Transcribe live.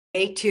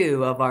Day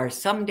two of our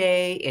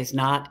Someday is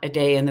Not a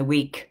Day in the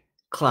Week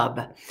Club.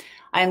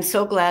 I am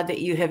so glad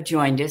that you have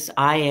joined us.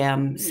 I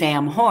am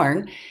Sam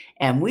Horn,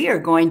 and we are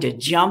going to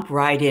jump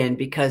right in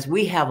because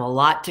we have a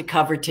lot to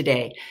cover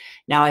today.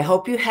 Now, I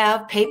hope you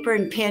have paper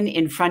and pen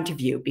in front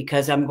of you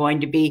because I'm going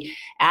to be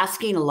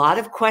asking a lot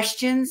of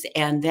questions,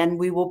 and then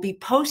we will be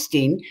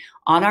posting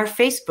on our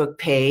Facebook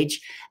page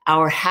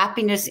our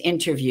happiness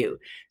interview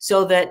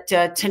so that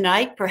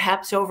tonight,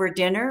 perhaps over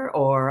dinner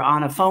or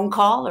on a phone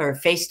call or a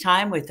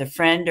FaceTime with a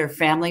friend or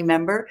family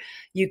member,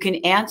 you can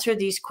answer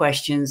these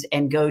questions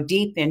and go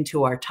deep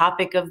into our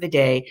topic of the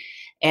day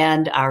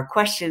and our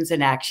questions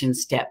and action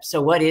steps.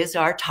 So, what is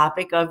our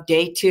topic of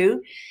day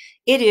two?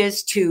 It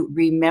is to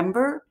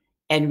remember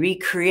and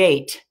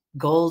recreate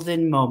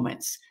golden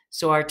moments.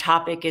 So, our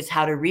topic is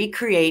how to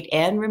recreate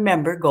and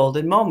remember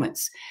golden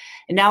moments.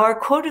 And now, our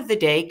quote of the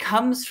day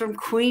comes from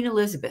Queen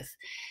Elizabeth.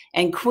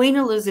 And Queen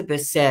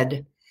Elizabeth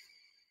said,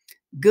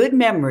 "Good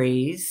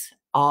memories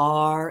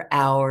are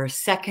our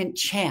second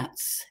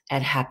chance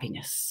at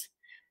happiness."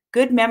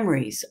 Good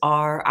memories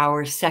are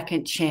our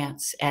second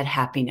chance at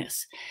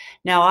happiness.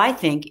 Now, I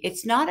think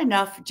it's not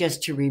enough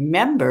just to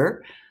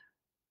remember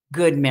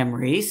good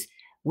memories.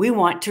 We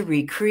want to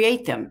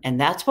recreate them. And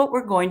that's what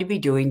we're going to be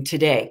doing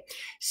today.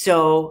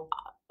 So,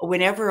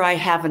 whenever I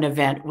have an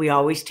event, we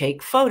always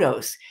take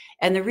photos.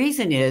 And the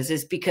reason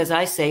is because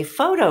I say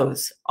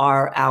photos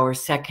are our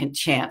second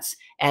chance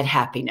at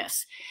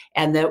happiness.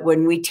 And that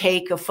when we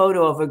take a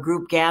photo of a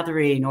group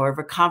gathering or of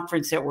a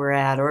conference that we're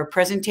at or a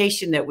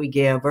presentation that we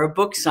give or a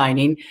book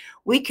signing,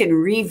 we can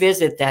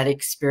revisit that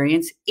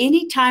experience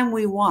anytime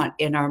we want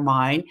in our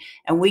mind,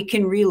 and we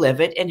can relive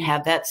it and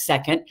have that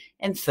second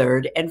and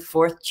third and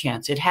fourth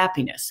chance at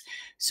happiness.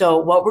 So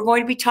what we're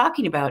going to be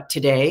talking about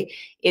today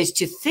is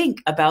to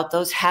think about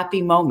those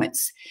happy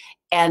moments.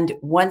 And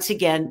once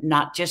again,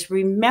 not just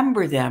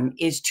remember them,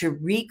 is to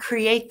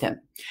recreate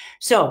them.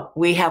 So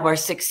we have our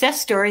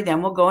success story,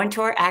 then we'll go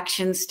into our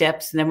action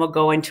steps, and then we'll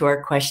go into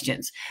our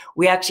questions.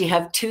 We actually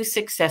have two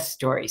success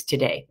stories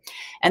today.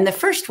 And the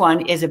first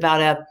one is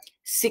about a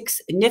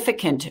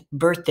significant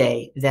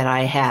birthday that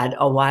I had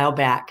a while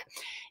back.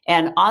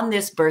 And on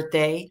this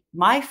birthday,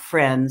 my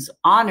friends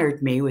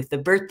honored me with the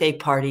birthday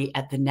party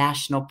at the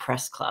National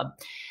Press Club.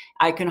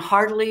 I can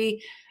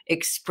hardly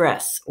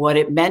express what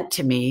it meant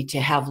to me to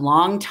have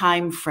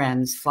longtime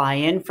friends fly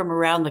in from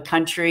around the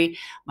country.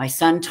 My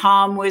son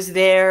Tom was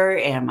there,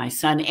 and my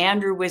son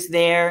Andrew was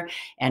there,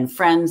 and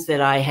friends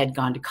that I had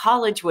gone to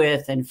college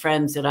with, and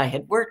friends that I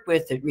had worked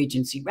with at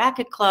Regency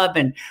Racquet Club,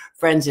 and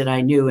friends that I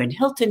knew in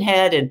Hilton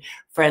Head, and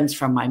friends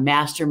from my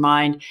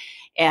mastermind.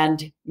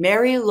 And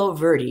Mary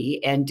Loverty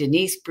and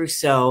Denise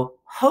Brousseau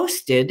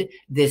hosted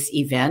this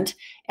event,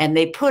 and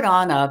they put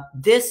on a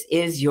 "This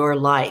Is Your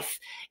Life"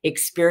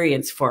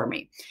 experience for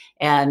me.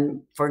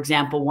 And for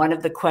example, one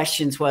of the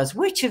questions was,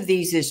 which of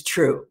these is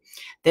true?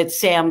 That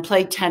Sam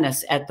played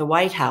tennis at the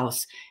White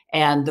House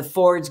and the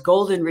Ford's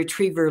golden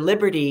retriever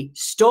Liberty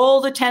stole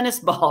the tennis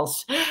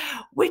balls?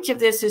 Which of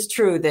this is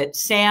true? That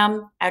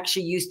Sam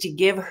actually used to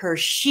give her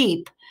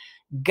sheep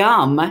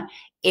gum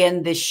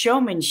in the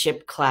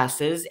showmanship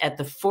classes at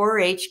the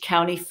 4-H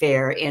County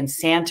Fair in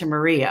Santa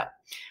Maria?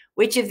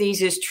 Which of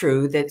these is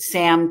true? That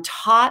Sam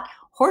taught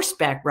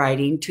horseback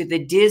riding to the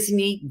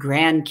Disney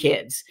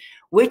grandkids?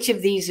 Which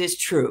of these is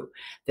true?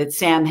 That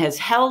Sam has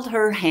held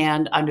her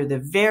hand under the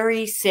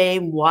very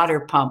same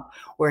water pump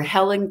where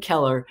Helen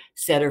Keller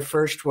said her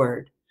first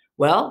word?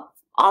 Well,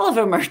 all of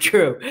them are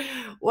true.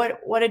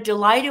 What a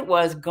delight it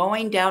was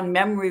going down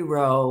memory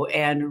row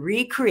and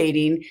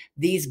recreating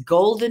these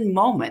golden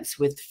moments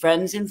with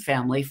friends and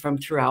family from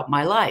throughout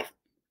my life.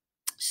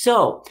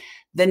 So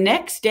the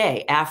next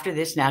day after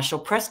this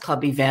National Press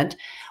Club event,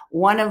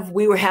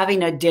 we were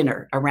having a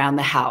dinner around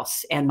the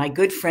house, and my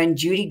good friend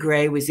Judy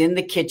Gray was in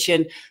the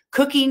kitchen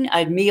cooking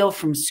a meal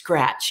from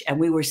scratch. And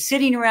we were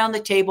sitting around the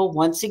table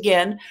once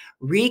again,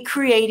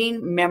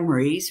 recreating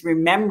memories,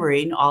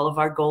 remembering all of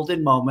our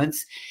golden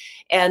moments.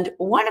 And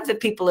one of the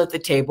people at the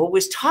table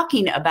was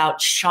talking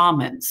about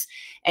shamans.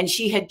 And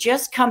she had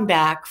just come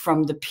back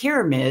from the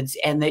pyramids,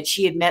 and that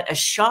she had met a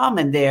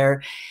shaman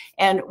there.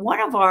 And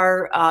one of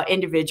our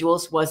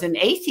individuals was an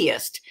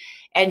atheist.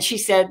 And she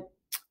said,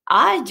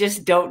 "I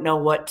just don't know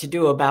what to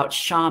do about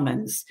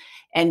shamans."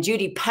 And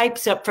Judy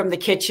pipes up from the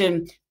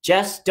kitchen,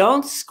 "Just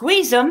don't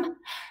squeeze them."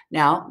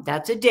 Now,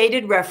 that's a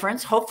dated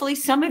reference. Hopefully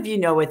some of you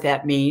know what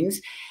that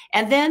means.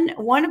 And then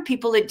one of the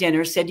people at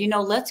dinner said,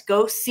 let's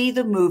go see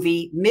the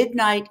movie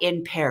Midnight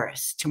in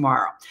Paris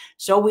tomorrow.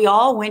 So we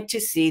all went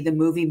to see the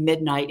movie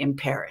Midnight in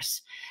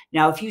Paris.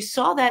 Now, if you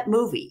saw that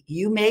movie,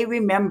 you may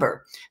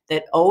remember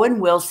that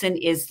Owen Wilson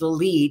is the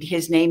lead.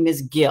 His name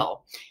is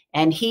Gil.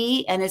 And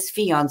he and his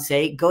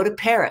fiancée go to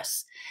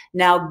Paris.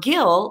 Now,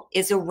 Gil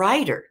is a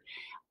writer.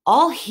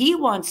 All he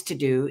wants to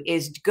do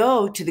is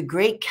go to the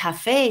great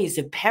cafes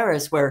of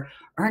Paris where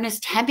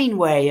Ernest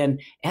Hemingway and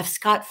F.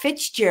 Scott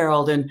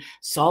Fitzgerald and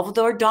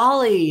Salvador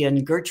Dali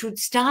and Gertrude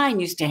Stein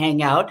used to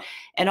hang out.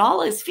 And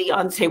all his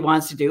fiance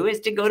wants to do is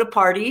to go to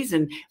parties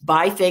and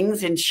buy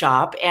things and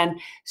shop. And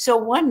so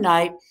one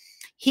night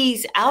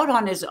he's out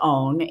on his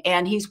own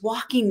and he's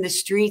walking the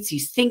streets.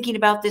 He's thinking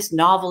about this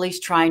novel he's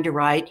trying to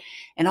write.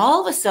 And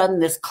all of a sudden,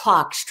 this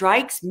clock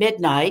strikes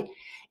midnight,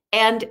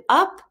 and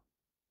up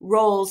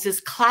rolls this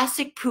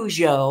classic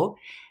Peugeot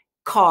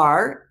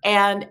car,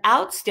 and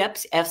out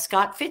steps F.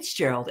 Scott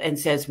Fitzgerald and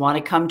says, "Want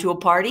to come to a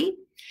party?"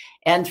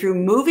 And through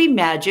movie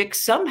magic,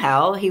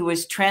 somehow he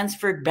was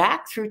transferred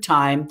back through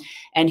time,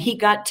 and he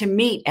got to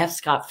meet F.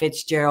 Scott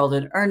Fitzgerald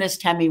and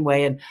Ernest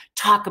Hemingway and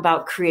talk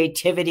about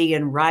creativity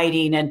and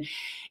writing.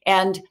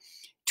 And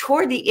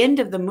toward the end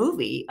of the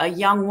movie, a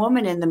young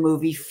woman in the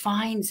movie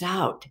finds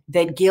out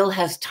that Gil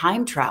has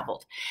time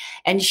traveled.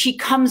 And she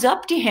comes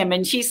up to him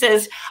and she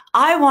says,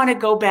 "I want to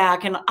go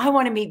back and I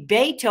want to meet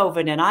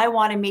Beethoven and I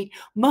want to meet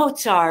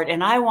Mozart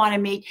and I want to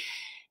meet..."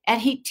 And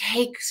he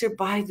takes her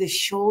by the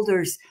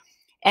shoulders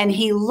and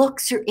he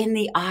looks her in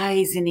the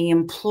eyes and he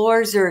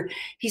implores her.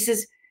 He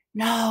says,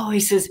 "No," he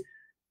says,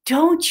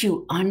 "don't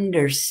you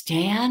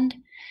understand?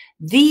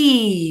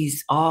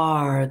 These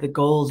are the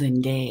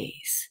golden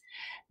days.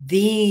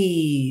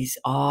 These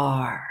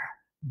are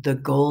the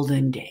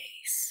golden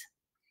days."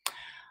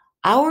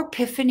 Our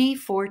epiphany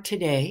for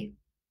today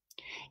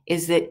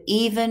is that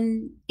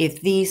even if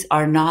these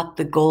are not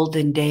the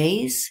golden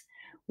days,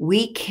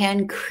 we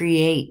can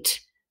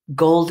create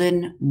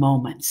golden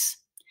moments.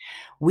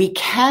 We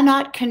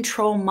cannot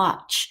control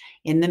much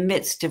in the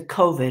midst of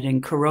COVID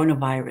and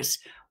coronavirus.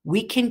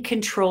 We can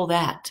control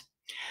that.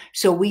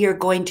 So we are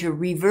going to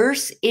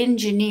reverse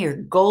engineer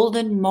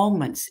golden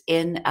moments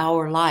in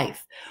our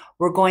life.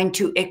 We're going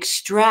to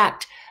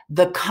extract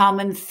the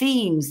common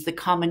themes, the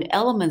common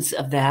elements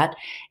of that,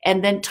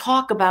 and then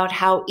talk about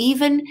how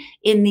even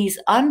in these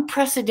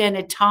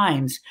unprecedented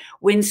times,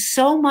 when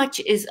so much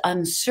is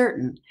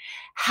uncertain,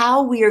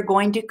 how we are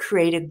going to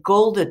create a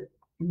golden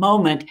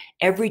moment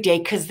every day,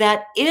 because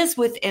that is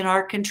within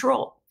our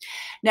control.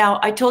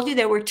 Now, I told you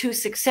there were 2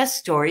 success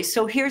stories,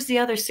 so here's the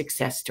other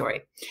success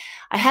story.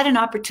 I had an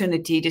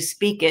opportunity to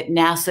speak at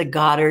NASA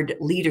Goddard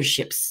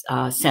Leadership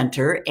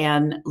Center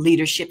and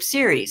Leadership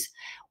Series.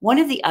 One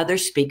of the other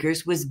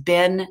speakers was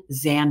Ben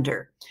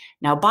Zander.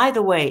 Now, by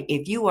the way,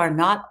 if you are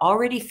not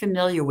already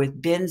familiar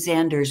with Ben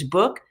Zander's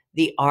book,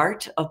 The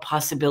Art of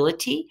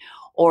Possibility,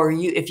 or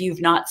if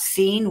you've not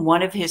seen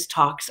one of his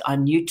talks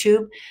on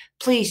YouTube,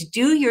 please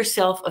do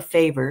yourself a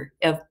favor.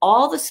 Of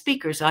all the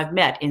speakers I've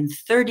met in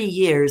 30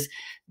 years,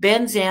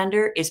 Ben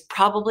Zander is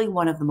probably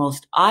one of the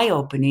most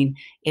eye-opening,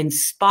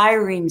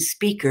 inspiring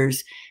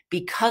speakers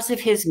because of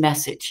his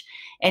message.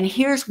 And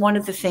here's one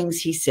of the things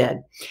he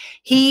said.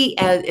 He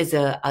is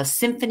a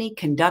symphony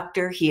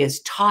conductor. He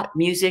has taught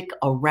music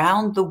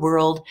around the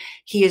world.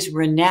 He is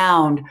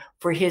renowned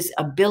for his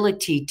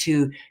ability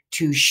to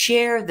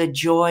share the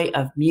joy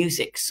of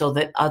music so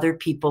that other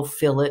people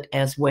feel it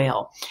as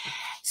well.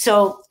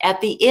 So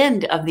at the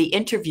end of the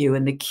interview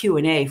in the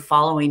Q&A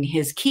following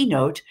his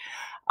keynote,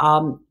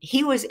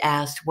 he was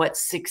asked what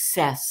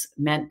success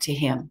meant to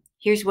him.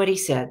 Here's what he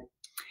said.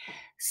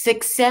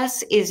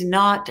 "Success is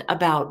not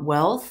about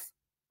wealth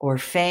or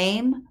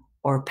fame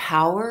or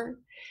power.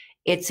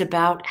 It's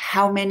about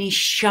how many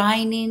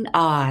shining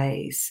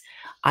eyes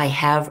I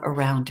have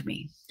around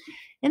me."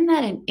 Isn't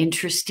that an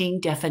interesting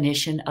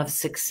definition of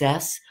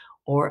success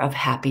or of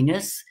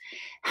happiness?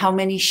 How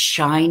many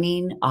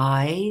shining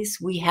eyes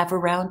we have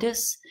around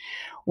us?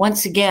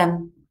 Once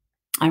again,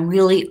 I'm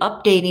really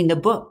updating the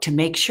book to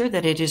make sure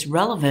that it is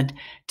relevant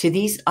to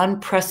these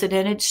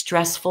unprecedented,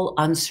 stressful,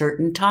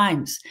 uncertain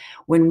times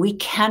when we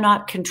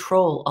cannot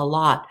control a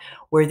lot,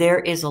 where there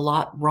is a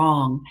lot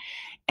wrong.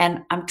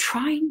 And I'm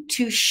trying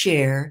to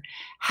share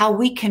how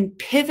we can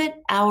pivot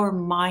our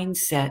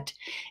mindset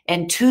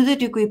and, to the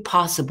degree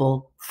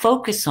possible,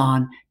 focus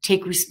on,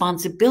 take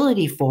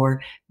responsibility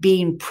for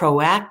being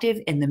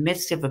proactive in the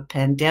midst of a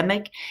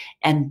pandemic.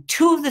 And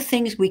 2 of the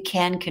things we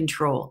can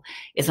control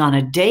is on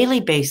a daily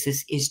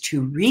basis is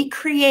to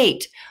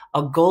recreate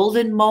a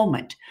golden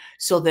moment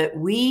so that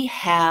we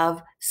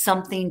have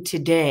something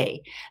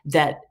today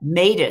that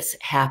made us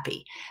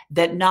happy,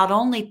 that not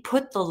only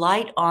put the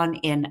light on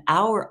in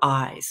our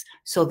eyes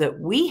so that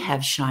we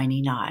have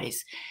shining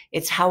eyes,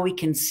 it's how we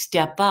can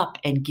step up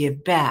and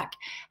give back,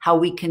 how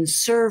we can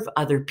serve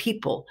other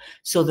people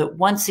so that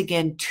once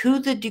again, to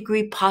the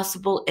degree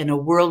possible in a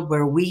world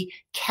where we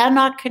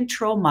cannot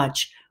control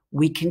much,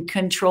 we can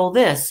control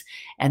this,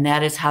 and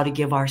that is how to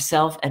give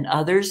ourselves and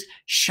others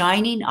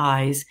shining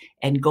eyes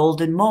and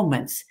golden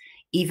moments,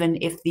 even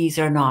if these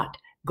are not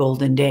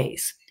golden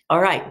days. All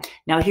right,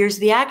 now here's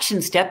the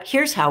action step.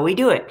 Here's how we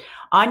do it.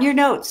 On your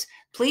notes,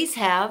 please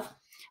have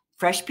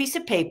fresh piece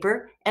of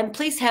paper and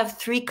please have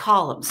 3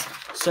 columns.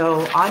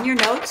 So on your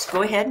notes,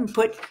 go ahead and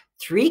put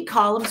 3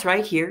 columns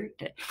right here.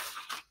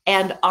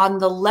 And on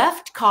the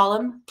left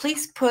column,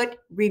 please put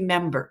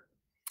remember.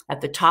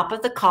 At the top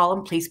of the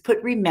column, please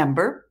put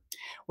remember.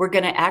 We're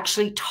going to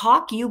actually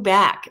talk you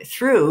back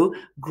through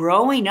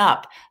growing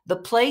up, the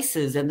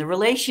places and the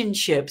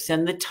relationships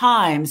and the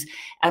times.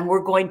 And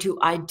we're going to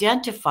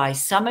identify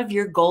some of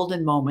your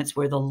golden moments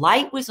where the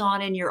light was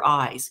on in your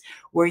eyes,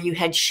 where you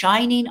had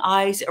shining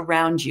eyes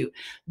around you,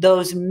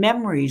 those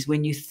memories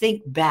when you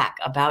think back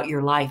about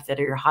your life that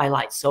are your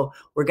highlights. So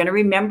we're going to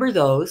remember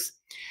those.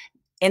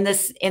 In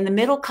the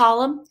middle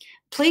column,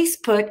 please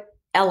put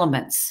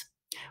elements.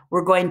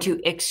 We're going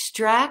to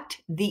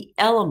extract the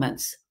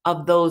elements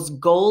of those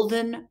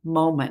golden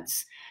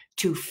moments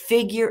to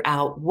figure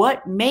out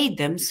what made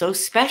them so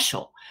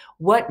special,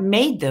 what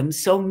made them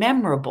so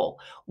memorable.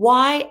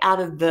 Why,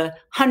 out of the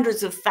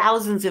hundreds of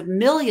thousands of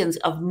millions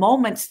of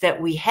moments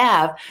that we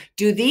have,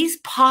 do these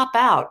pop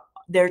out?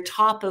 They're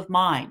top of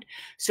mind.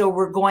 So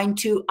we're going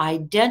to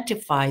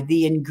identify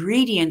the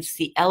ingredients,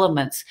 the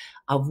elements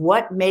of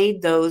what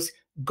made those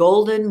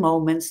golden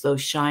moments,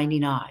 those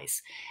shining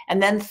eyes.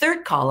 And then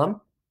third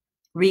column,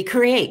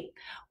 recreate.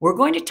 We're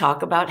going to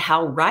talk about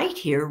how right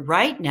here,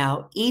 right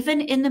now,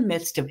 even in the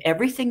midst of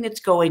everything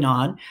that's going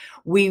on,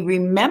 we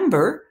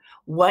remember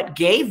what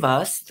gave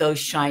us those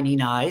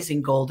shining eyes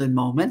and golden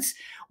moments.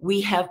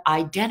 We have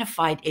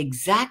identified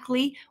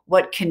exactly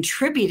what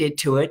contributed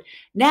to it.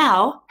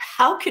 Now,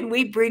 how can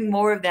we bring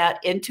more of that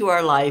into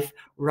our life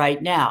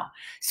right now?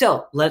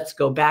 So let's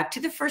go back to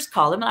the first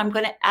column. I'm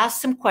going to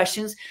ask some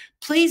questions.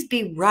 Please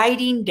be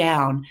writing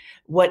down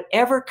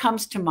whatever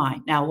comes to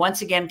mind. Now,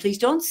 once again, please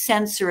don't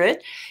censor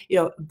it.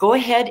 Go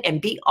ahead and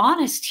be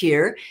honest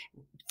here.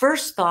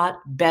 First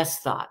thought,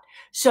 best thought.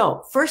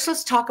 So first,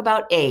 let's talk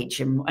about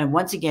age. And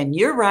once again,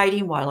 you're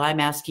writing while I'm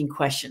asking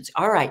questions.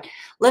 All right,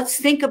 let's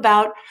think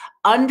about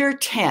under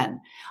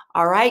 10.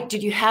 All right,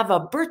 did you have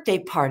a birthday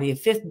party, a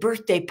fifth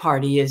birthday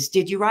party?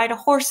 Did you ride a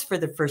horse for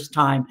the first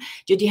time?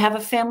 Did you have a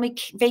family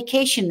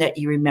vacation that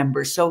you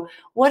remember? So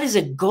what is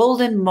a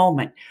golden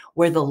moment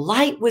where the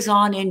light was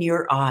on in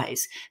your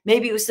eyes?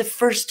 Maybe it was the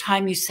first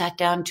time you sat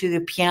down to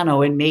the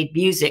piano and made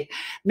music.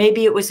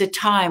 Maybe it was a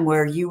time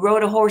where you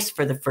rode a horse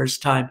for the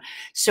first time.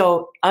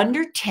 So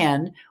under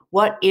 10,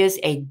 what is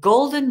a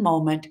golden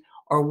moment,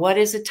 or what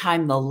is a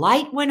time the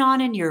light went on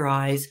in your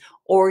eyes,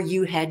 or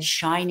you had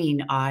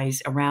shining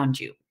eyes around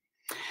you?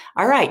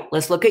 All right,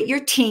 let's look at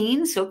your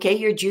teens, okay,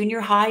 your junior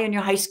high and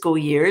your high school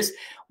years.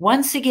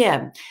 Once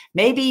again,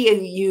 maybe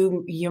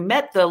you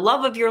met the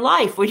love of your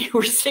life when you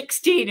were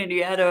 16 and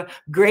you had a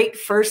great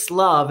first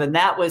love, and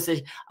that was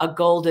a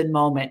golden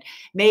moment.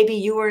 Maybe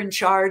you were in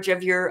charge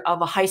of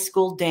a high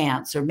school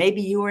dance, or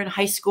maybe you were in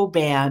high school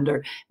band,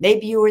 or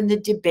maybe you were in the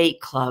debate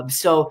club.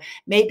 So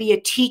maybe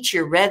a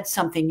teacher read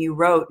something you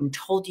wrote and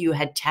told you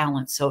had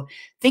talent. So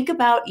think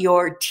about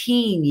your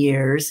teen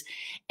years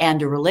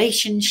and a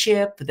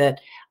relationship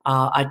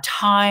a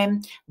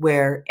time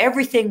where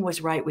everything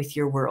was right with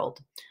your world.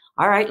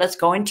 All right, let's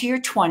go into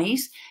your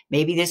 20s.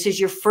 Maybe this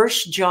is your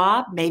first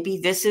job. Maybe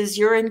this is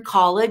you're in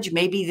college.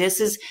 Maybe this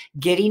is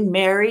getting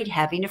married,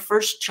 having a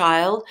first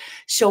child.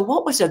 So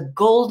what was a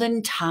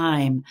golden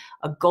time,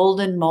 a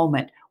golden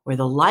moment where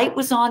the light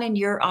was on in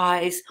your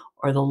eyes,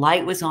 or the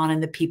light was on in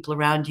the people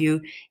around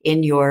you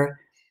in your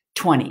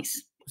 20s?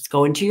 Let's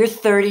go into your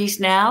 30s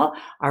now.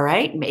 All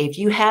right. If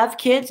you have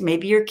kids,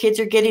 maybe your kids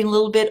are getting a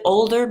little bit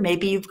older.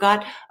 Maybe you've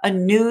got a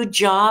new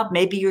job.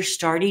 Maybe you're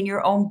starting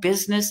your own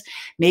business.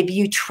 Maybe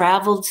you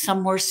traveled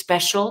somewhere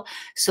special.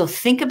 So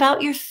think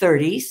about your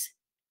 30s.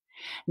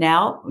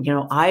 Now,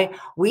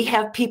 we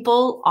have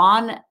people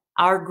on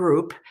our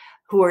group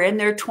who are in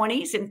their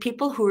 20s and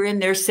people who are in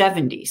their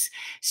 70s.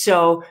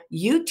 So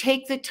you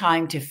take the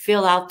time to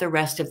fill out the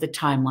rest of the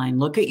timeline.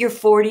 Look at your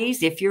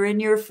 40s. If you're in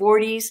your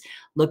 40s,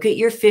 look at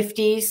your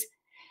 50s.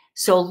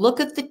 So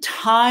look at the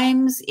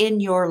times in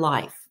your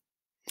life.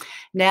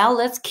 Now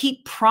let's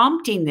keep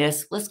prompting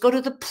this. Let's go to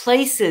the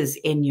places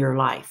in your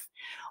life.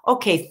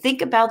 Okay,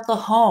 think about the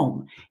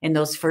home in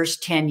those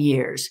first 10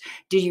 years.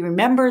 Do you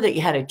remember that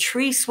you had a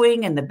tree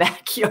swing in the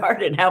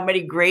backyard and how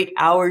many great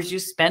hours you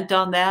spent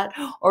on that?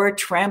 Or a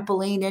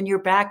trampoline in your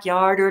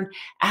backyard, or an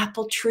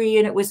apple tree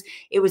and it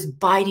was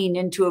biting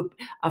into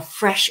a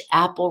fresh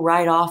apple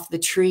right off the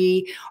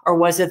tree? Or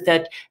was it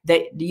that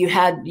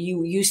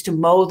you used to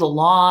mow the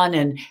lawn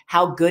and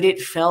how good it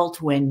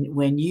felt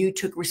when you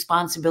took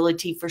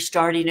responsibility for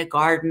starting a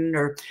garden?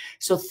 Or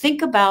so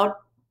think about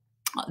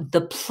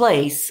the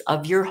place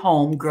of your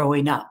home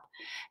growing up.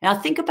 Now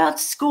think about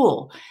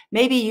school.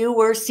 Maybe you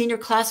were senior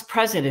class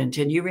president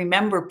and you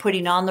remember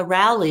putting on the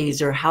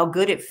rallies, or how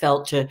good it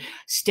felt to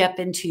step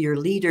into your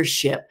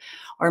leadership.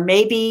 Or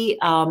maybe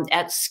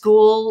at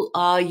school,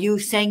 you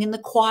sang in the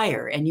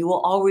choir and you will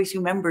always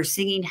remember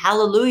singing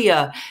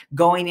hallelujah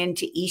going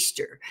into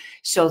Easter.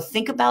 So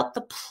think about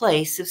the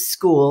place of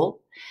school.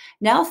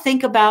 Now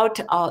think about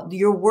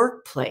your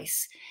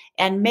workplace.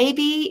 And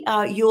maybe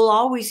you'll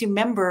always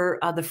remember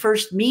the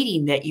first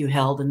meeting that you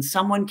held and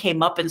someone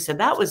came up and said,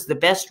 that was the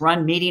best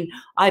run meeting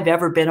I've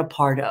ever been a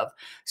part of.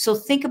 So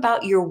think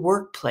about your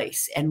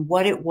workplace and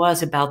what it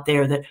was about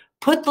there that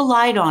put the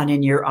light on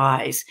in your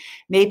eyes.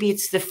 Maybe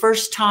it's the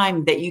first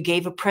time that you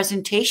gave a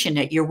presentation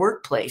at your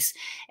workplace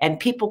and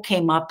people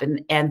came up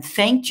and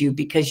thanked you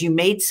because you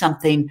made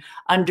something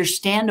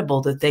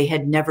understandable that they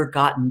had never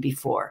gotten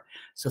before.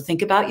 So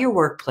think about your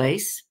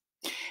workplace.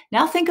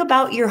 Now think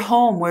about your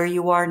home where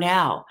you are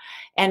now.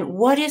 And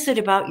what is it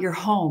about your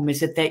home?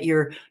 Is it that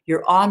you're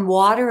on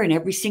water and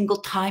every single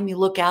time you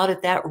look out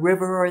at that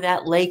river or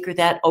that lake or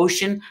that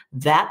ocean,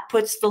 that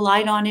puts the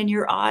light on in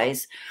your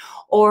eyes?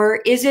 Or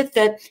is it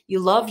that you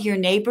love your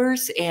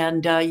neighbors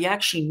and you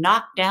actually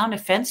knocked down a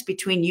fence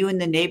between you and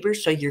the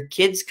neighbors so your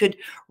kids could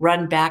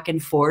run back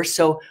and forth?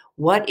 So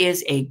what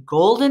is a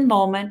golden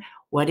moment?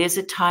 What is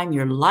a time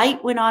your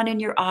light went on in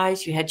your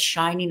eyes? You had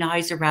shining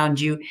eyes around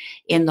you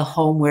in the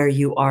home where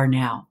you are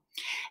now.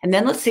 And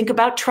then let's think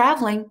about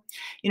traveling.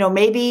 You know,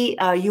 maybe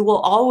you will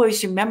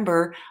always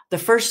remember the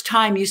first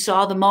time you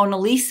saw the Mona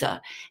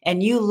Lisa,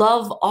 and you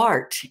love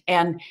art,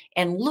 and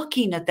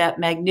looking at that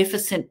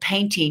magnificent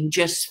painting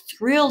just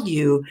thrilled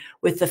you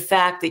with the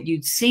fact that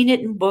you'd seen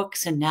it in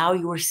books and now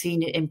you were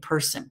seeing it in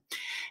person.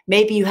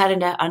 Maybe you had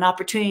an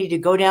opportunity to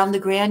go down the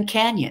Grand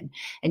Canyon,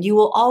 and you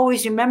will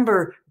always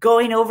remember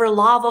going over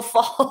lava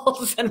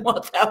falls and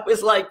what that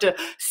was like to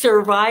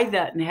survive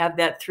that and have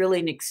that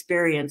thrilling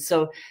experience.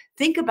 So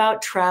think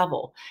about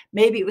travel.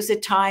 Maybe it was a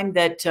time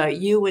that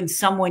you and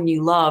someone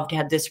you loved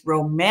had this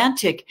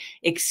romantic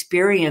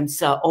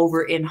experience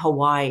over in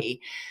Hawaii.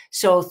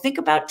 So think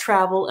about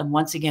travel, and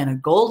once again, a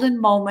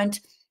golden moment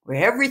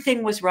where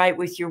everything was right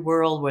with your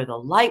world, where the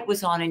light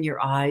was on in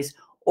your eyes,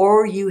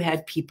 or you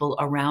had people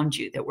around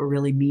you that were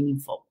really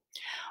meaningful.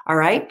 All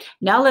right,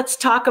 now let's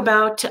talk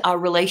about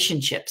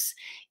relationships.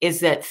 Is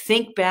that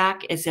think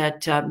back, is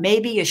that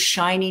maybe a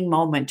shining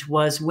moment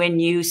was when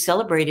you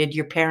celebrated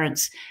your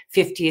parents'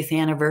 50th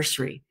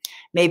anniversary.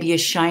 Maybe a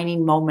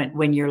shining moment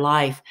when your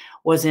life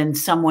was in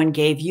someone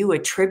gave you a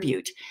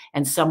tribute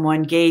and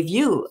someone gave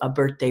you a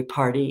birthday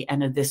party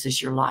and this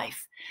is your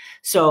life.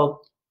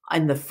 So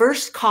in the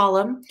first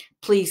column,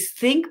 please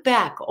think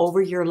back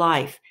over your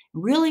life.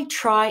 Really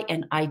try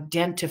and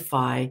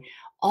identify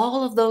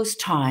all of those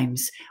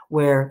times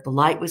where the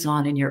light was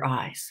on in your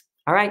eyes.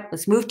 All right,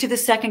 let's move to the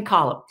second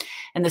column.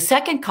 And the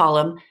second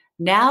column,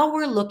 now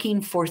we're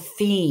looking for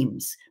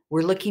themes.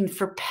 We're looking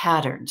for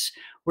patterns.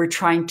 We're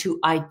trying to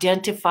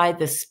identify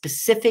the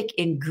specific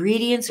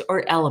ingredients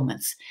or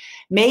elements.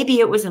 Maybe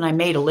it was, and I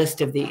made a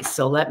list of these,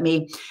 so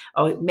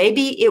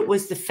maybe it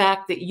was the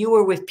fact that you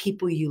were with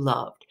people you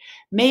loved.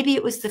 Maybe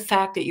it was the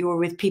fact that you were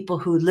with people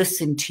who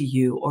listened to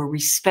you or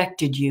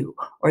respected you,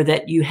 or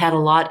that you had a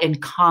lot in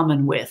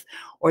common with,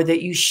 or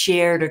that you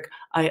shared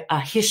a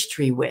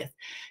history with.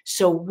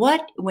 So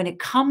when it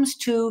comes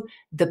to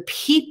the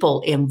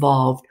people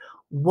involved,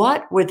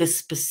 what were the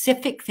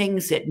specific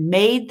things that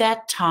made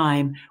that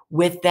time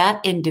with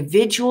that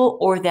individual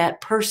or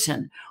that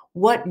person?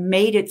 What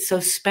made it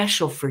so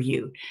special for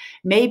you?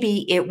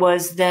 Maybe it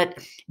was that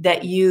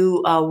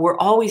you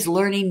were always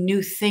learning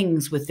new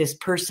things with this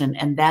person,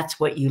 and that's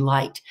what you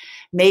liked.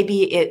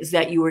 Maybe it's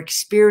that you were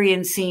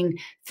experiencing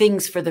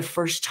things for the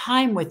first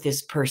time with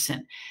this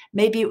person.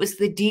 Maybe it was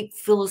the deep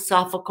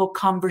philosophical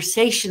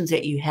conversations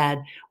that you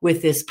had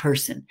with this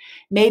person.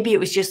 Maybe it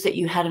was just that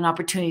you had an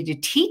opportunity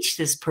to teach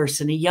this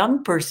person, a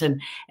young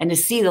person, and to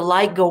see the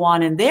light go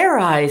on in their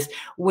eyes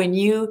when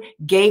you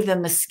gave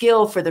them a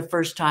skill for the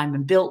first time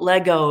and built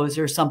Legos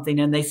or something,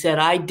 and they said,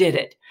 I did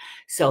it.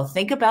 So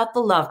think about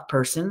the loved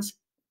persons.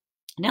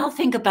 Now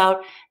think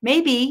about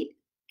maybe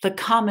the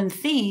common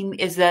theme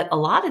is that a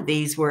lot of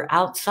these were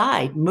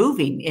outside,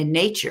 moving in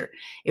nature.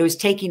 It was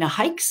taking a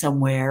hike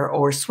somewhere,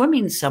 or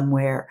swimming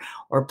somewhere,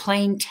 or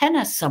playing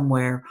tennis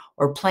somewhere,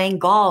 or playing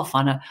golf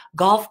on a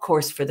golf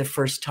course for the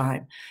first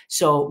time.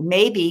 So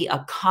maybe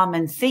a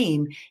common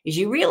theme is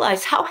you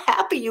realize how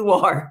happy you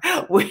are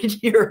when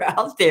you're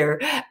out there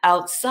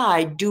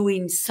outside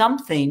doing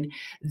something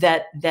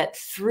that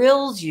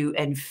thrills you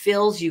and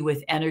fills you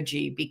with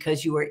energy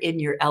because you are in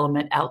your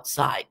element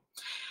outside.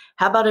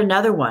 How about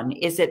another one?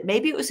 Is that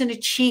maybe it was an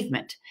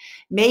achievement.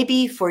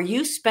 Maybe for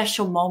you,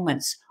 special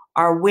moments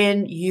are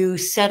when you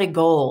set a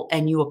goal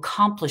and you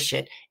accomplish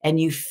it and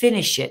you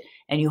finish it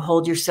and you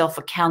hold yourself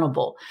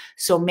accountable.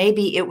 So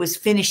maybe it was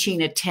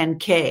finishing a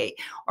 10K,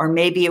 or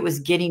maybe it was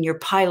getting your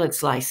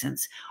pilot's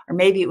license, or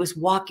maybe it was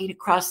walking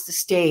across the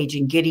stage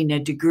and getting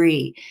a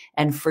degree.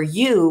 And for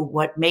you,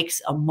 what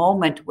makes a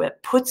moment,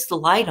 what puts the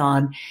light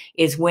on,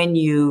 is when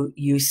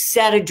you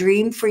set a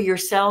dream for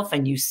yourself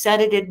and you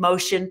set it in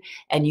motion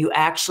and you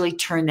actually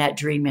turn that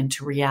dream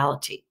into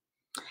reality.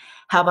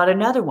 How about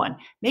another one?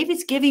 Maybe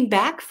it's giving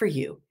back for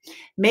you.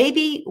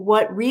 Maybe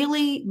what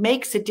really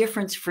makes a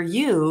difference for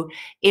you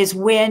is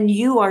when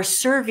you are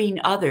serving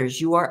others,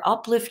 you are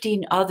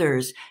uplifting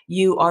others,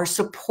 you are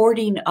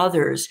supporting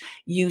others,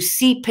 you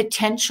see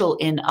potential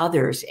in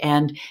others,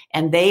 and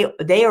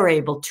they are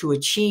able to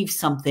achieve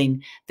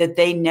something that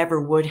they never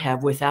would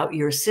have without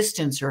your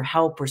assistance or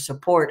help or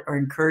support or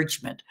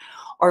encouragement.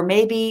 or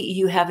maybe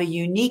you have a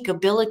unique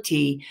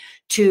ability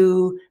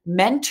to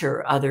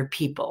mentor other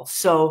people.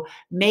 So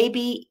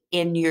maybe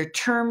in your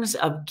terms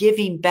of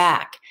giving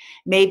back,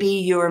 maybe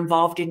you're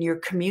involved in your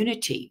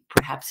community,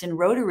 perhaps in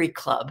Rotary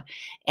Club,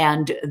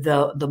 and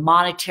the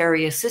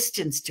monetary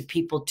assistance to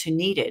people to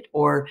need it,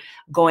 or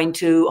going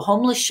to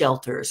homeless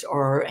shelters,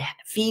 or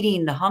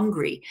feeding the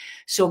hungry.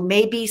 So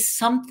maybe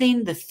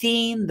something, the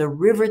theme, the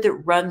river that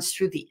runs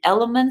through the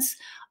elements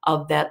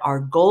of that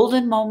are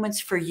golden moments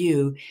for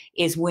you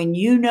is when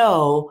you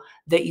know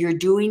that you're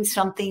doing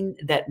something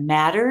that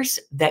matters,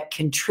 that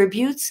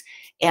contributes,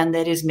 and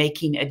that is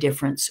making a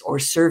difference or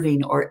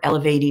serving or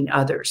elevating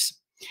others.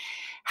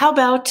 How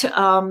about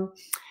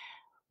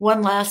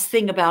one last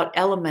thing about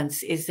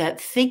elements is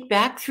that think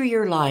back through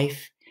your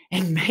life,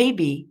 and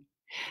maybe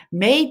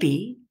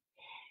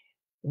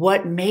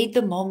what made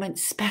the moment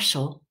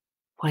special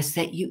was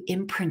that you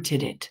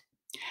imprinted it.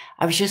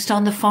 I was just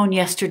on the phone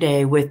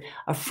yesterday with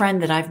a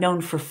friend that I've known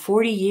for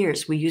 40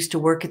 years. We used to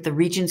work at the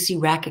Regency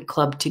Racquet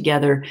Club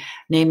together. Her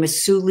name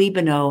is Sue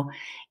Libano.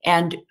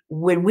 And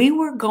when we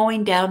were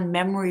going down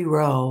memory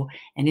row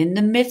and in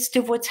the midst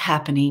of what's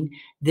happening,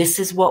 this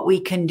is what we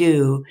can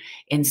do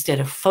instead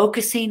of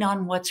focusing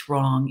on what's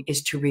wrong,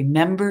 is to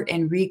remember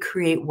and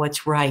recreate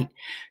what's right.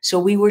 So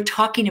we were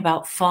talking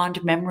about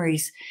fond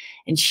memories,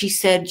 and she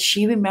said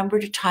she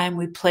remembered a time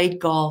we played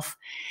golf,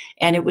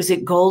 and it was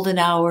at golden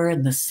hour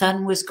and the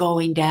sun was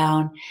going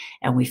down,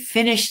 and we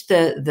finished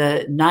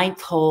the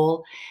ninth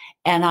hole.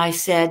 And I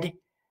said,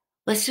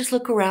 let's just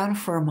look around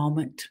for a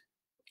moment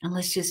and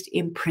let's just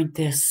imprint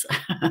this.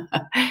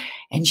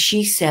 And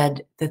she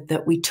said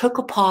that we took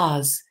a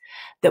pause,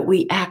 that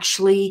we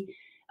actually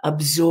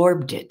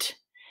absorbed it,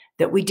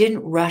 that we didn't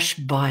rush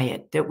by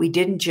it, that we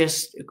didn't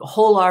just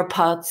hole our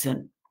putts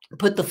and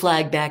put the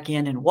flag back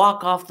in and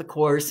walk off the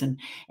course and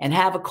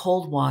have a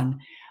cold one.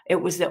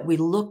 It was that we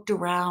looked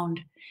around,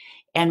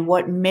 and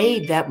what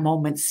made that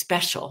moment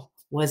special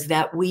was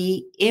that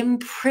we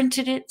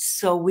imprinted it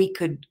so we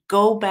could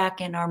go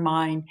back in our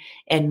mind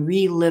and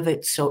relive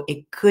it so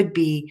it could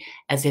be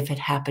as if it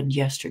happened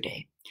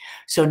yesterday.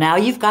 So now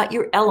you've got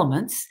your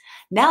elements.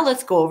 Now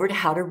let's go over to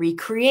how to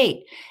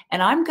recreate.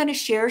 And I'm going to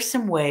share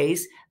some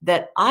ways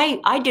that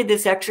I did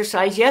this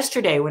exercise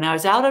yesterday when I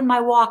was out on my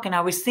walk and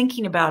I was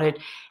thinking about it.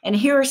 And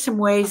here are some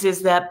ways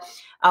is that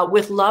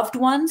with loved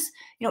ones,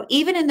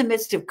 even in the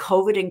midst of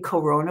COVID and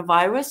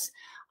coronavirus,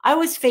 I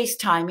was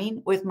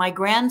FaceTiming with my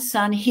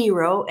grandson,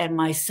 Hero, and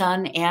my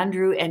son,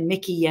 Andrew and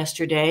Mickey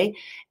yesterday.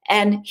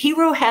 And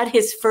Hero had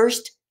his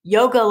first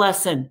yoga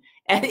lesson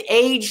at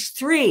age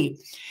 3.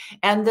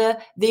 And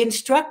the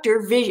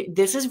instructor,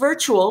 this is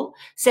virtual,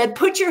 said,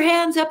 put your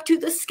hands up to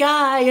the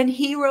sky. And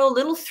Hero,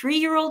 little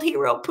 3-year-old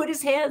Hero, put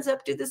his hands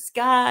up to the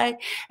sky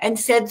and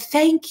said,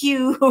 thank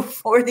you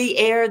for the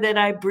air that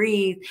I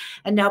breathe.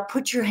 And now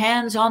put your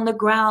hands on the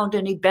ground.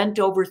 And he bent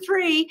over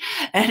 3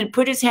 and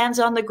put his hands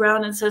on the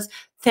ground and says,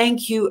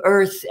 thank you,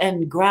 earth,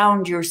 and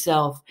ground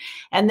yourself.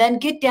 And then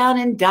get down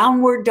in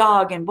downward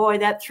dog. And boy,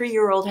 that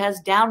 3-year-old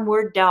has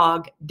downward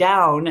dog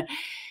down.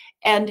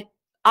 And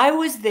I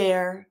was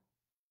there,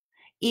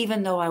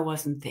 even though I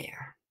wasn't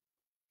there.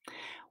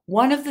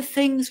 One of the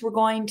things we're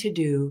going to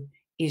do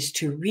is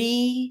to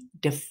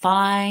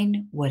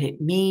redefine what it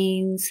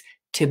means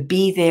to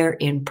be there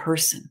in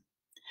person.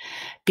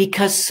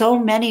 Because so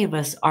many of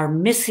us are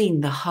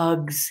missing the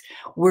hugs,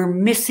 we're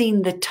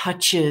missing the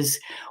touches.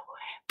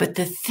 But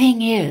the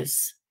thing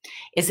is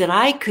that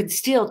I could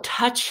still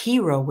touch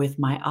Hero with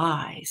my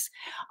eyes.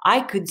 I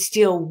could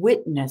still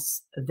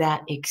witness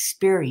that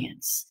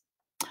experience.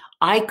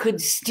 I could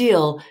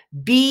still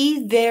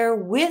be there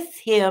with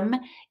him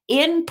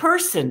in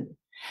person,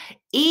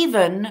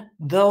 even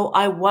though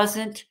I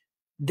wasn't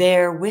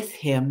there with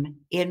him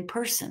in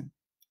person.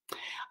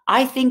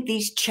 I think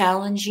these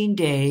challenging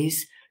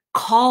days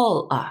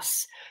call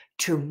us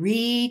to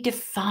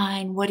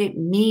redefine what it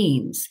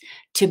means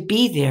to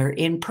be there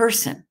in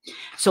person.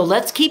 So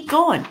let's keep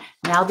going.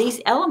 Now, these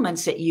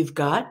elements that you've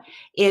got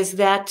is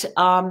that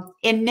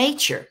in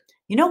nature,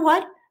 you know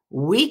what?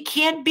 We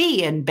can't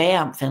be in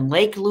Banff and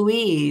Lake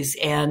Louise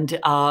and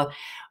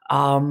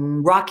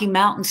Rocky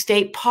Mountain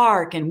State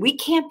Park, and we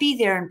can't be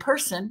there in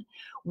person.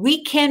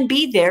 We can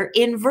be there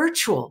in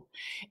virtual.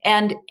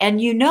 And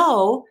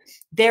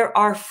there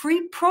are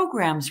free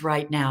programs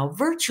right now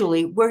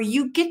virtually where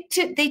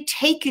they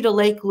take you to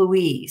Lake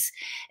Louise,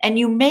 and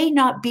you may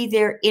not be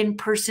there in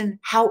person.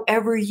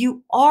 However,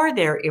 you are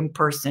there in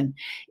person.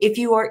 If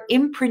you are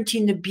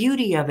imprinting the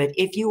beauty of it,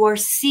 if you are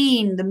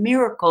seeing the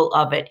miracle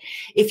of it,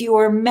 if you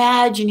are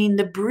imagining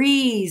the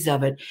breeze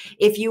of it,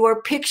 if you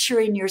are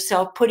picturing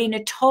yourself putting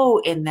a toe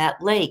in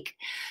that lake.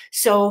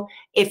 So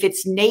if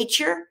it's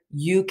nature,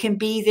 you can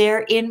be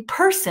there in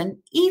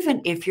person, even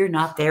if you're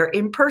not there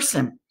in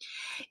person.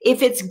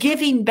 If it's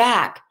giving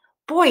back,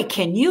 Boy,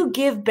 can you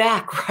give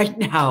back right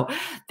now?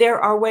 There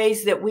are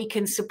ways that we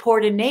can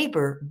support a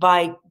neighbor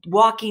by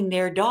walking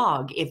their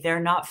dog if they're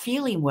not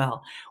feeling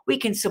well. We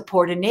can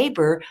support a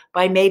neighbor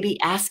by maybe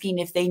asking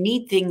if they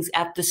need things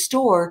at the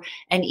store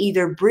and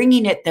either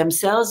bringing it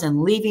themselves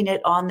and leaving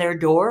it on their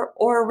door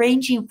or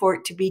arranging for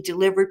it to be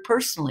delivered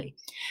personally.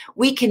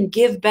 We can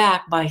give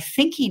back by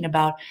thinking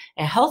about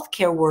a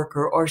healthcare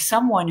worker or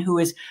someone who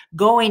is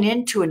going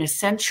into an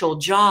essential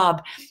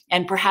job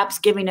and perhaps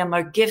giving them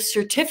a gift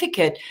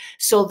certificate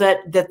so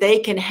that they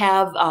can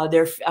have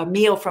a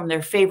meal from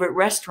their favorite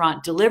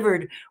restaurant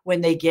delivered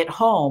when they get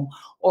home.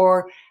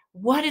 Or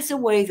what is a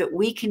way that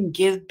we can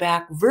give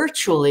back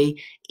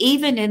virtually,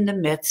 even in the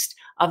midst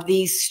of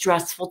these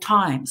stressful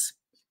times?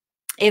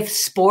 If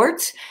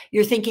sports,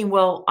 you're thinking,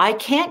 well, I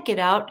can't get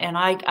out and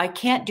I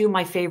can't do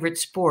my favorite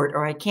sport,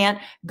 or I can't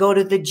go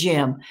to the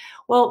gym.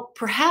 Well,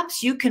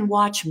 perhaps you can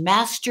watch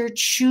Master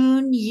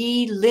Chun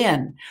Yi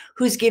Lin,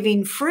 who's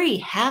giving free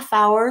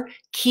half-hour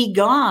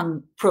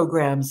Qigong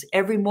programs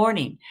every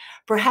morning.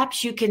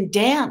 Perhaps you can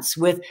dance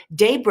with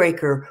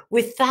Daybreaker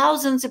with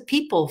thousands of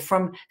people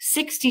from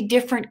 60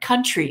 different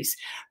countries.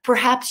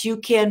 Perhaps you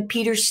can,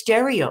 Peter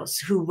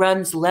Sterios, who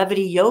runs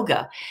Levity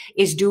Yoga,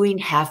 is doing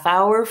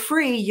half-hour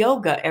free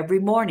yoga every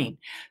morning.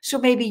 So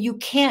maybe you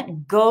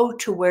can't go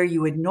to where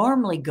you would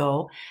normally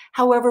go.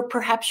 However,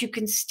 perhaps you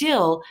can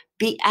still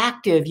be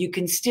active. You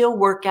can still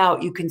work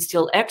out. You can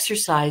still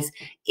exercise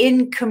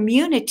in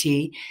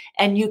community,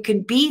 and you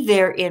can be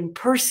there in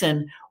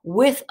person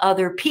with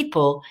other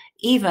people,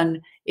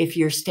 even if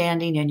you're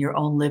standing in your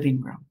own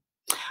living room.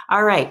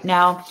 All right,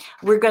 now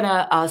we're going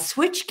to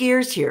switch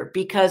gears here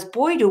because,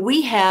 boy, do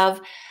we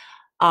have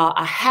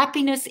a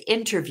happiness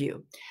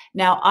interview.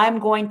 Now, I'm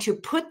going to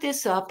put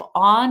this up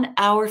on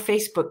our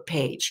Facebook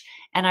page,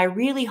 and I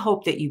really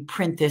hope that you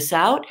print this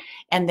out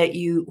and that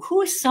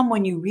who is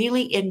someone you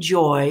really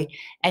enjoy,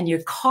 and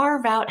you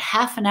carve out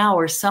half an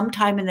hour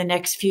sometime in the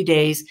next few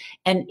days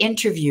and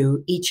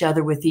interview each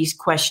other with these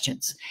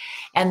questions.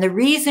 And the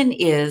reason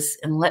is,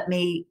 and let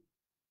me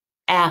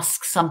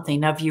ask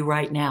something of you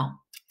right now.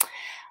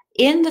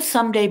 In the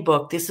Someday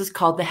book, this is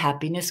called the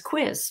Happiness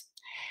Quiz.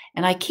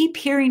 And I keep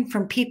hearing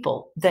from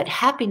people that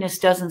happiness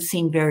doesn't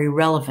seem very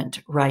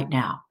relevant right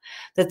now,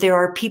 that there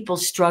are people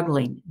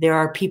struggling, there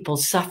are people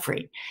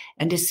suffering.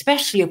 And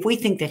especially if we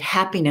think that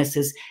happiness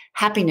is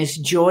happiness,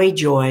 joy,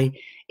 joy,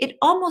 it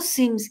almost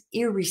seems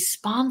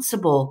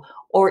irresponsible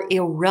or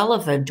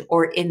irrelevant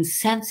or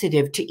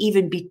insensitive to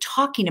even be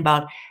talking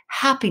about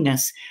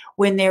happiness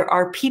when there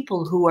are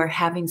people who are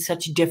having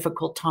such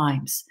difficult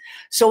times.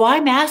 So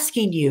I'm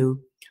asking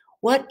you,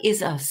 what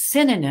is a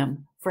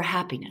synonym for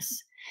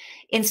happiness?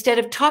 Instead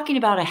of talking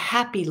about a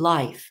happy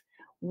life,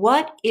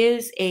 what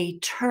is a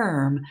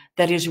term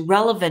that is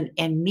relevant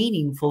and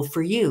meaningful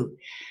for you?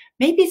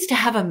 Maybe it's to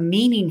have a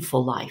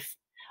meaningful life,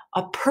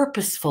 a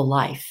purposeful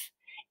life,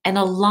 an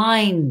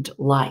aligned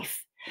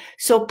life.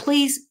 So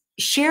please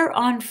share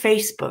on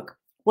Facebook,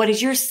 what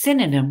is your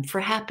synonym for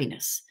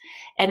happiness?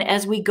 And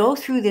as we go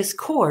through this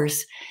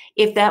course,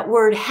 if that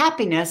word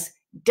happiness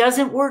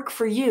doesn't work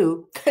for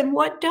you, then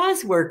what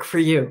does work for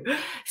you?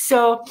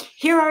 So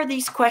here are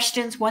these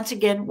questions. Once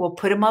again, we'll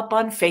put them up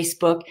on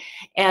Facebook.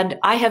 And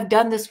I have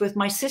done this with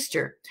my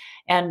sister.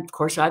 And of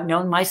course, I've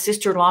known my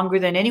sister longer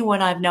than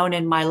anyone I've known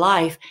in my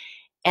life.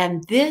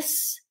 And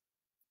this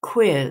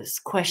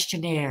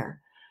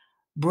questionnaire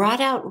brought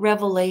out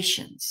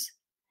revelations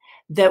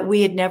that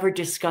we had never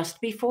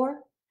discussed before,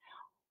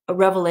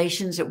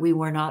 revelations that we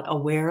were not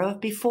aware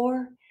of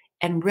before,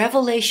 and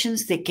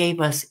revelations that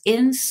gave us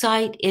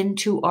insight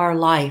into our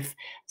life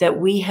that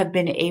we have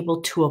been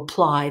able to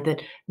apply,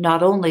 that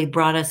not only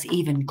brought us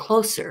even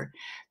closer,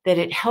 that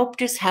it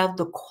helped us have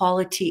the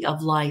quality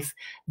of life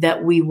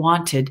that we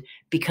wanted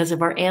because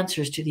of our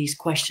answers to these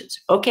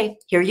questions. Okay,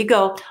 here you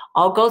go.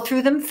 I'll go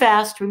through them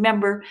fast.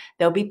 Remember,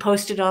 they'll be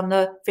posted on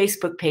the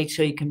Facebook page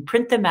so you can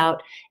print them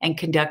out and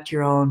conduct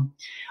your own.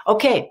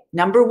 Okay,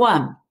 number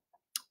 1,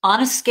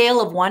 on a scale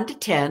of 1 to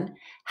 10,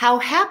 how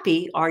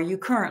happy are you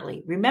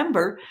currently?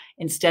 Remember,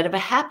 instead of a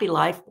happy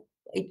life,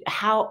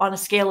 how on a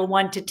scale of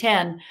 1 to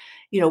 10,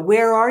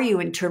 where are you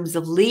in terms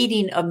of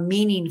leading a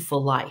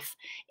meaningful life,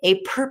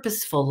 a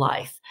purposeful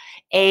life,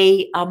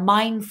 a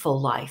mindful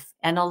life,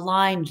 an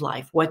aligned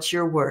life? What's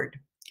your word?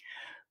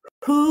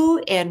 Who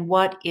and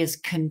what is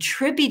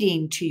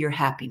contributing to your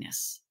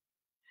happiness?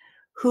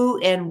 Who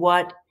and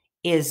what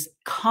is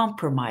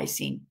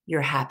compromising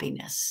your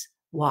happiness?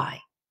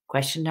 Why?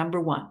 Question number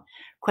 1.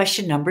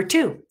 Question number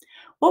 2.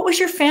 What was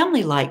your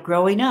family like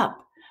growing up?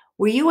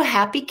 Were you a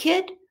happy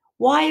kid?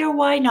 Why or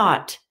why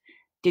not?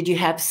 Did you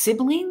have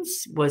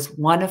siblings? Was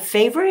one a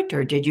favorite,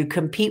 or did you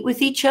compete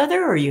with each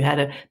other, or you had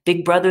a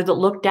big brother that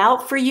looked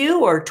out for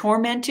you or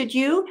tormented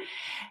you?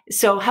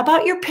 So how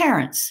about your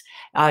parents?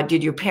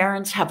 Did your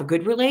parents have a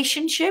good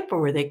relationship,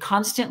 or were they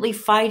constantly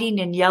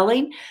fighting and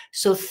yelling?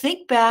 So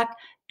think back,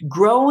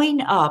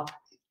 growing up,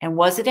 and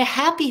was it a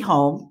happy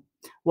home?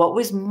 What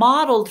was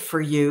modeled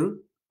for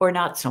you, or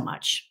not so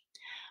much?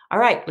 All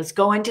right, let's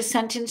go into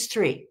sentence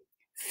 3.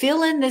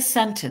 Fill in this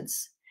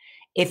sentence.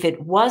 If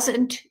it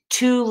wasn't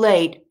too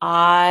late,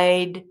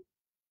 I'd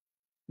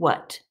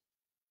what?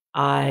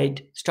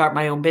 I'd start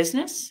my own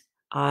business.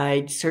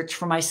 I'd search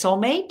for my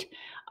soulmate.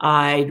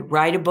 I'd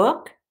write a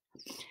book.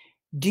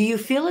 Do you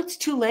feel it's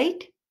too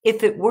late?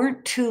 If it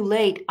weren't too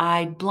late,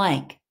 I'd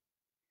blank.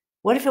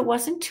 What if it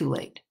wasn't too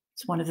late?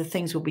 It's one of the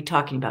things we'll be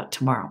talking about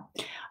tomorrow.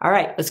 All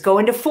right, let's go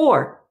into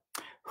 4.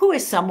 Who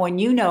is someone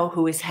you know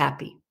who is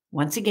happy?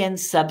 Once again,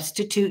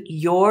 substitute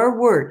your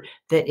word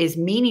that is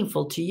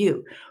meaningful to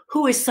you.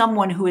 Who is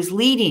someone who is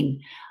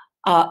leading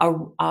a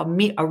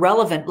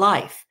relevant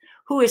life?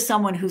 Who is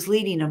someone who's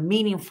leading a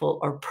meaningful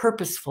or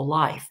purposeful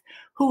life?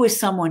 Who is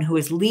someone who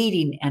is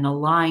leading an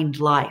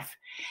aligned life?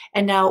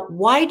 And now,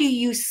 why do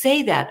you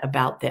say that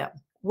about them?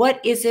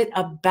 What is it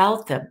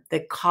about them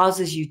that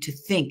causes you to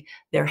think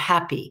they're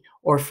happy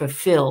or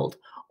fulfilled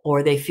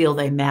or they feel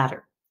they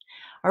matter?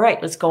 All right,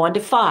 let's go on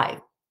to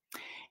 5.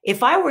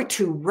 If I were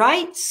to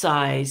right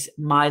size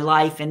my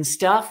life and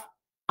stuff,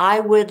 I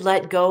would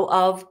let go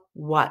of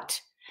what?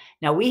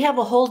 Now, we have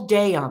a whole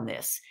day on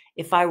this.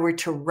 If I were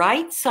to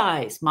right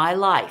size my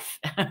life,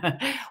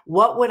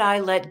 what would I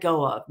let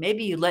go of?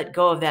 Maybe you let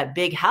go of that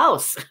big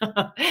house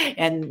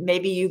and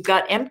maybe you've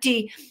got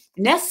empty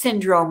nest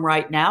syndrome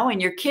right now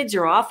and your kids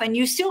are off and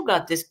you still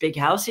got this big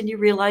house and you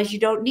realize you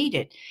don't need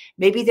it.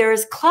 Maybe there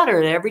is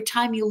clutter that every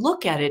time you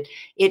look at it,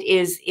 it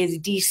is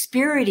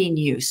dispiriting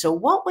you. So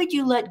what would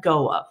you let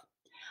go of?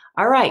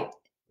 All right,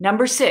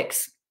 number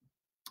 6.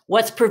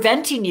 What's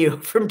preventing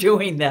you from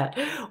doing that?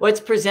 What's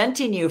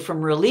preventing you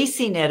from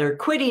releasing it or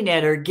quitting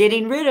it or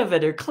getting rid of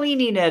it or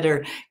cleaning it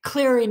or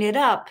clearing it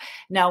up?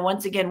 Now,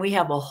 once again, we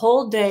have a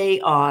whole day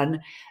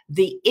on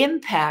the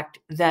impact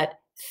that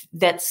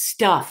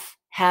stuff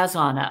has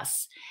on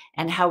us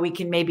and how we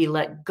can maybe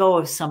let go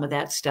of some of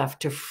that stuff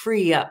to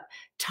free up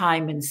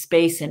time and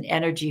space and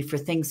energy for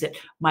things that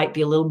might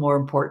be a little more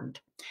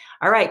important.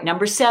 All right,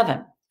 number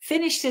 7,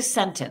 finish this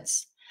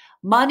sentence.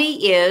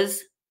 Money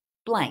is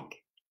blank.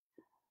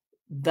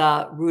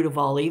 The root of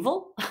all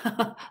evil,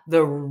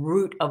 the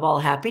root of all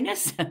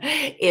happiness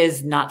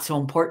is not so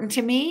important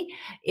to me,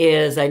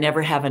 is I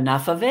never have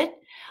enough of it.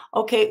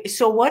 Okay,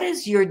 so what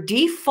is your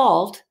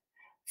default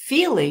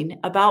feeling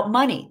about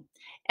money?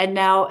 And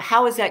now,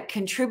 how is that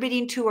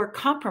contributing to or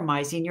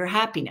compromising your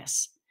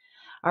happiness?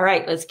 All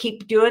right, let's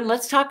keep doing.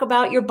 Let's talk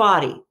about your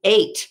body.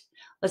 8.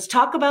 Let's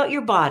talk about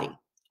your body.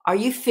 Are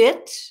you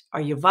fit?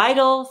 Are you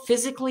vital,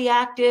 physically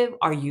active?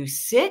 Are you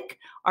sick?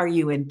 Are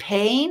you in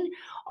pain?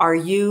 Are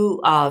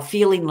you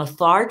feeling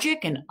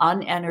lethargic and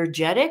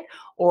unenergetic,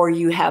 or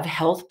you have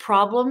health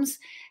problems?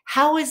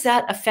 How is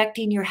that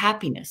affecting your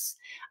happiness?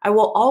 I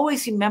will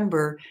always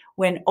remember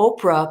when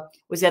Oprah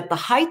was at the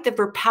height of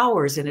her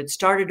powers and had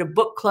started a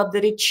book club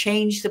that had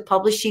changed the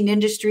publishing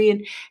industry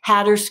and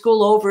had her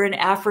school over in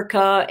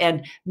Africa,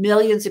 and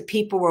millions of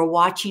people were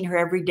watching her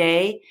every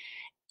day.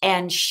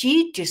 And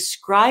she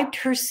described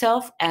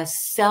herself as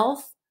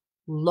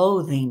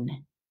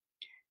self-loathing.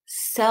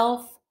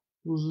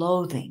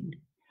 Self-loathing.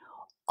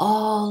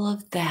 All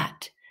of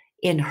that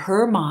in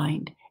her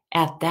mind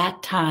at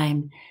that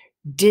time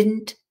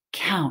didn't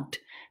count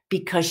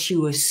because she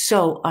was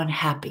so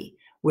unhappy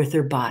with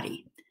her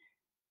body.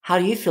 How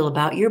do you feel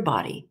about your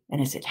body? And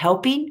is it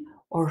helping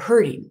or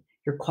hurting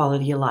your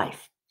quality of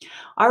life?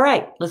 All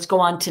right, let's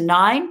go on to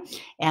 9.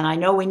 And I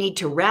know we need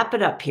to wrap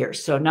it up here.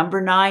 So number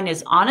 9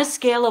 is, on a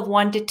scale of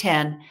 1 to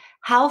 10,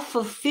 how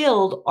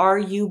fulfilled are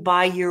you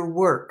by your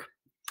work?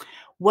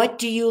 What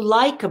do you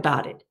like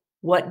about it?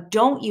 What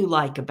don't you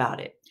like about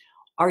it?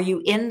 Are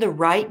you in the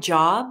right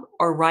job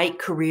or right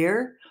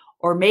career?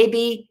 Or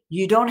maybe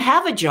you don't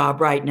have a job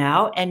right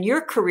now and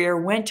your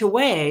career went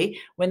away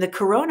when the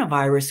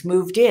coronavirus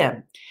moved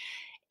in.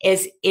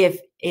 As if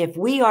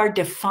we are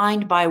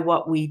defined by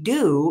what we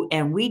do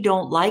and we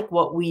don't like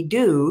what we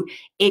do,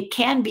 it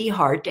can be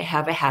hard to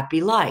have a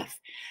happy life.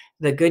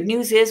 The good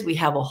news is we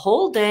have a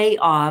whole day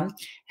on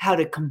how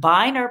to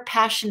combine our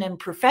passion and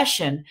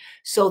profession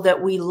so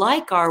that we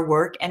like our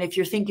work. And if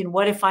you're thinking,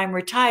 what if I'm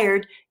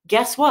retired?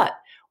 Guess what?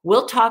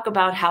 We'll talk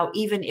about how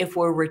even if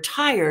we're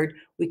retired,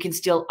 we can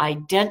still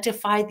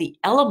identify the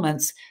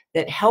elements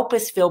that help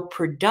us feel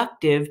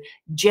productive,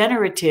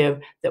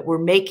 generative, that we're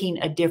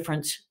making a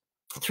difference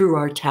through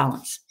our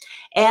talents.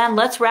 And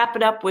let's wrap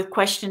it up with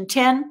question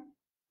 10.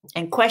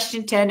 And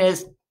question 10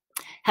 is,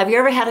 have you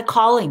ever had a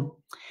calling?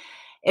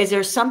 Is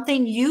there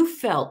something you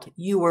felt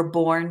you were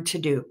born to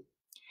do?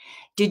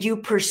 Did you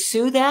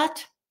pursue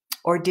that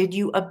or did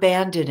you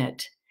abandon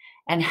it?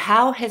 And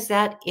how has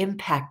that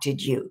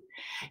impacted you?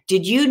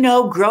 Did you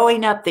know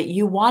growing up that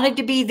you wanted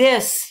to be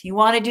this, you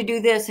wanted to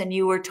do this, and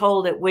you were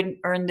told it wouldn't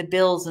earn the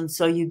bills, and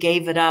so you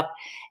gave it up,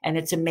 and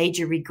it's a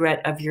major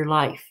regret of your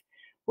life?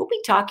 We'll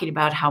be talking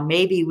about how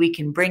maybe we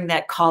can bring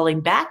that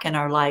calling back in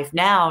our life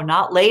now,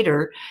 not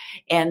later,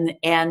 and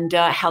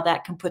how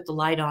that can put the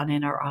light on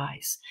in our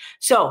eyes.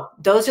 So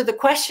those are the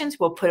questions.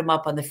 We'll put them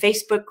up on the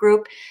Facebook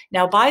group.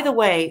 Now, by the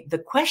way, the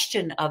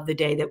question of the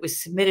day that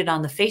was submitted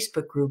on the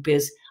Facebook group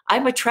is,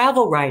 I'm a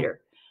travel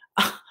writer.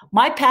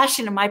 My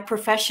passion and my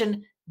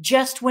profession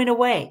just went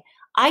away.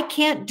 I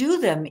can't do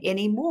them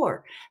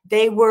anymore.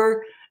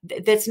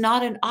 That's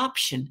not an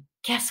option.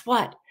 Guess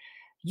what?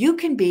 You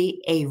can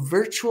be a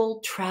virtual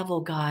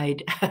travel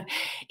guide.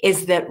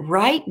 Is that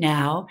right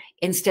now,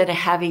 instead of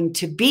having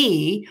to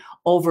be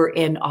over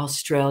in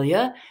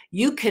Australia,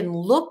 you can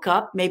look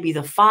up maybe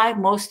the 5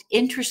 most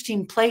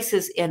interesting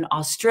places in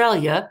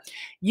Australia.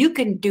 You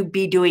can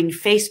be doing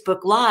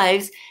Facebook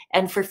Lives.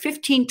 And for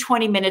 15,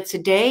 20 minutes a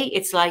day,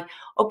 it's like,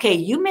 okay,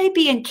 you may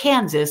be in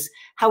Kansas.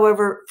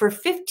 However, for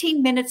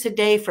 15 minutes a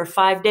day for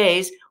 5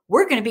 days,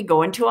 we're going to be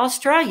going to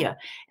Australia,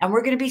 and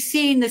we're going to be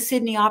seeing the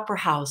Sydney Opera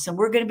House, and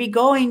we're going to be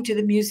going to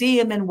the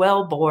museum in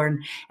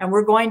Wellborn, and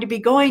we're going to be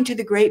going to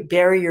the Great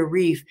Barrier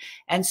Reef.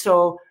 And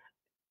so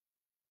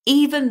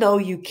even though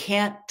you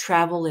can't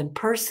travel in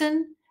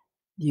person,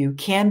 you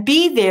can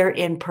be there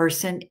in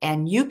person,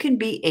 and you can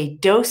be a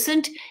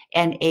docent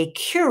and a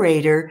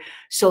curator,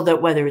 so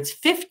that whether it's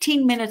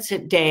 15 minutes a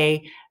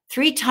day,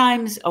 3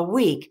 times a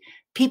week,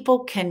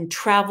 people can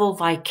travel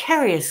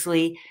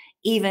vicariously,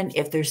 even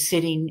if they're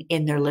sitting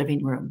in their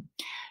living room.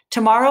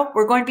 Tomorrow,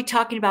 we're going to be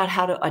talking about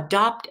how to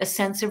adopt a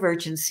sense of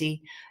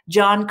urgency.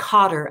 John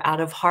Cotter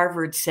out of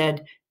Harvard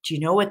said, do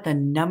you know what the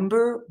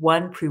number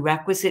 1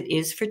 prerequisite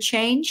is for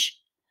change?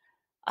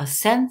 A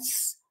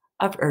sense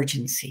of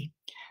urgency.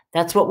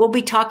 That's what we'll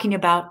be talking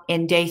about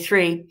in day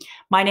 3.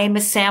 My name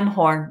is Sam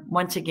Horn.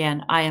 Once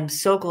again, I am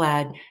so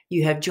glad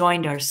you have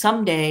joined our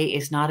Someday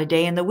is Not a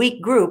Day in the Week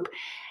group.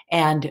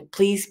 And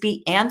please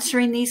be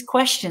answering these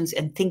questions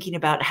and thinking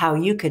about how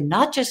you can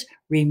not just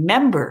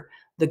remember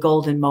the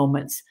golden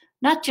moments,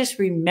 not just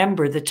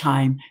remember the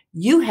time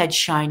you had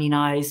shining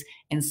eyes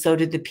and so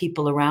did the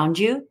people around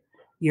you.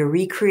 You're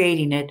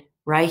recreating it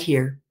right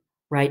here,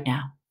 right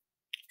now.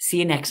 See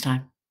you next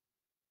time.